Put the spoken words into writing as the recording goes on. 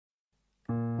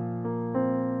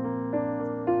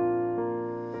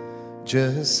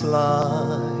Just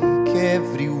like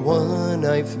everyone,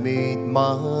 I've made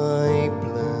my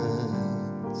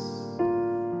plans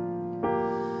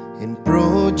and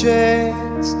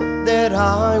projects that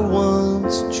I want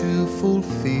to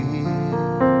fulfill,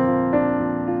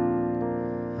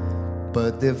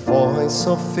 but the voice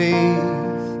of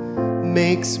faith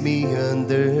makes me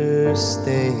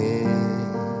understand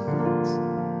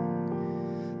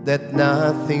that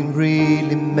nothing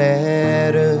really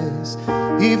matters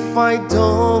if I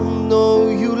don't know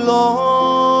you, Lord.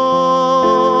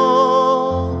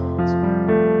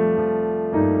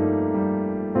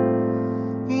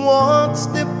 What's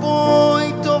the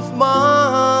point of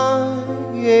my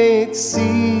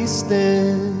existence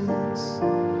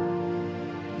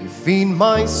if in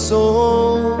my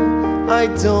soul I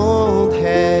don't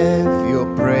have your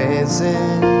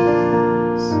presence?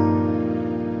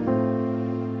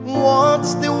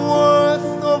 What's the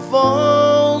worth of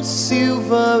all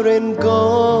silver and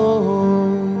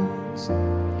gold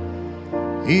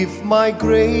if my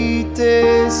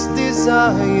greatest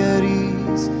desire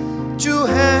is to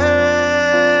have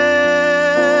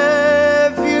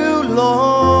you,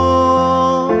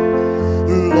 Lord?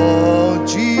 Lord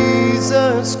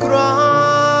Jesus Christ,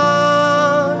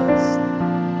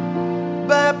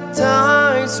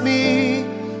 baptize me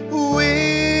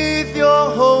with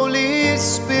your Holy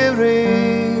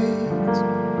Spirit,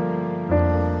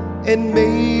 and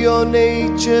may your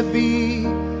nature be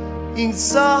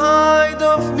inside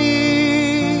of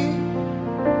me,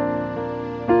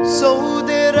 so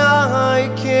that I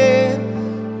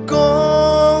can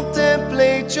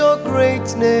contemplate your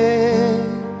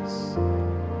greatness,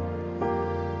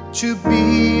 to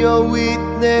be your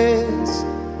witness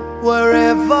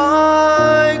wherever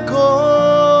I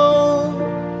go,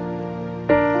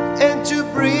 and to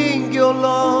bring your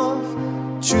love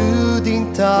to the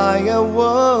entire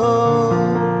world.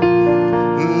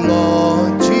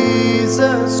 Lord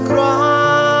Jesus Christ,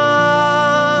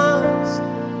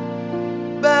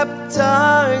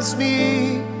 baptize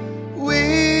me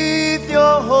with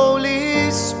your Holy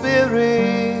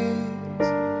Spirit,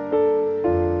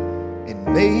 and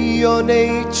may your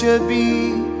nature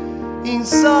be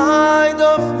inside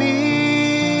of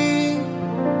me,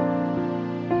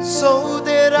 so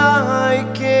that I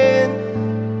can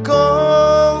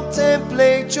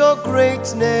contemplate your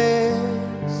greatness,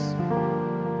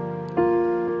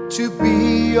 to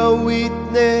be your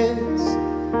witness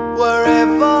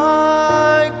wherever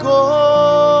I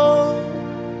go,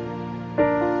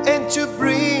 and to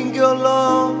bring your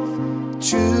love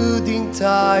to the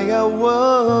entire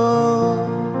world.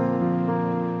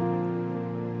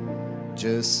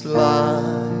 Just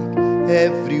like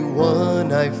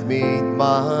everyone, I've made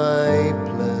my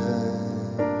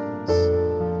plans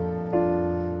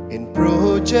and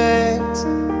projects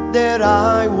that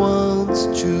I want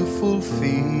to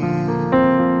fulfill,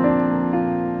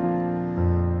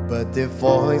 but the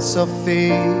voice of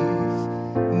faith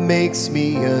makes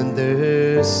me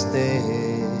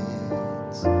understand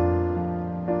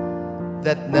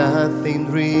that nothing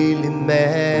really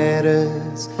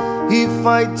matters if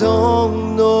I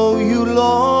don't know you,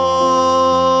 Lord.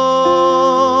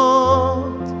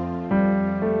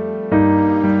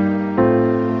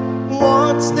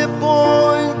 What's the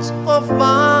point of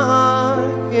my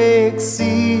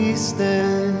existence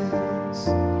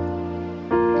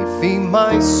if in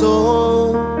my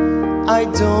soul I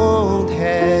don't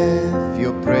have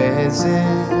your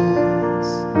presence?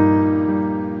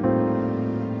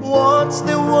 What's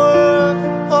the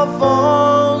worth of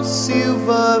all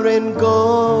silver and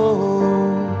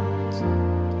gold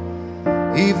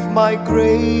if my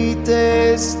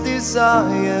greatest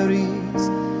desire is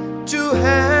to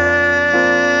have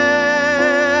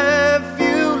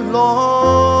you,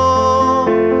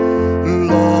 Lord?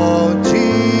 Lord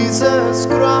Jesus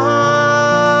Christ,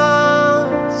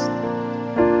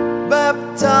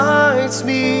 baptize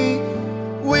me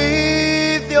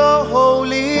with your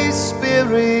Holy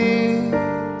Spirit,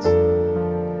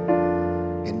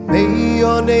 and may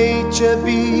your nature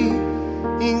be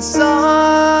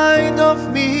inside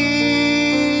of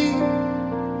me,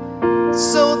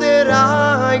 so that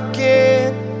I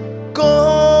can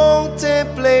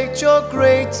contemplate your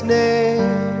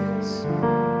greatness,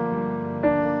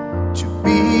 to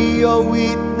be your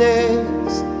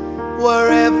witness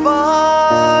wherever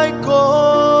I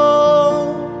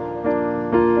go,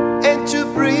 and to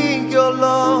bring your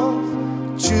love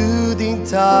to the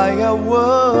entire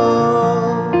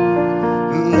world.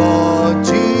 Lord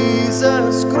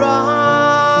Jesus Christ,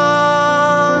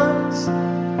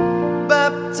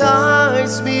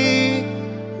 baptize me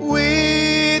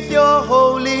with your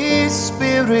Holy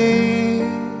Spirit,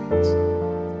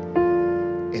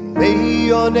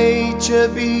 nature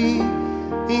be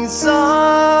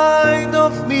inside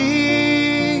of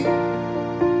me,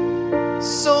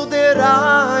 so that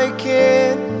I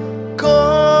can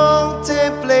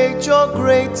contemplate your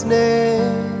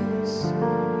greatness,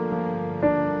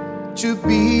 to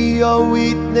be your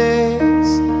witness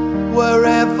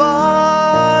wherever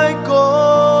I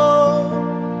go,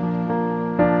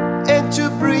 and to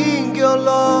bring your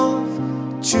love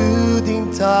to the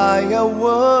entire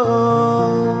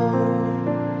world,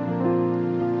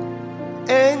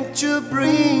 and to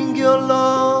bring your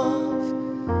love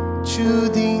to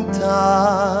the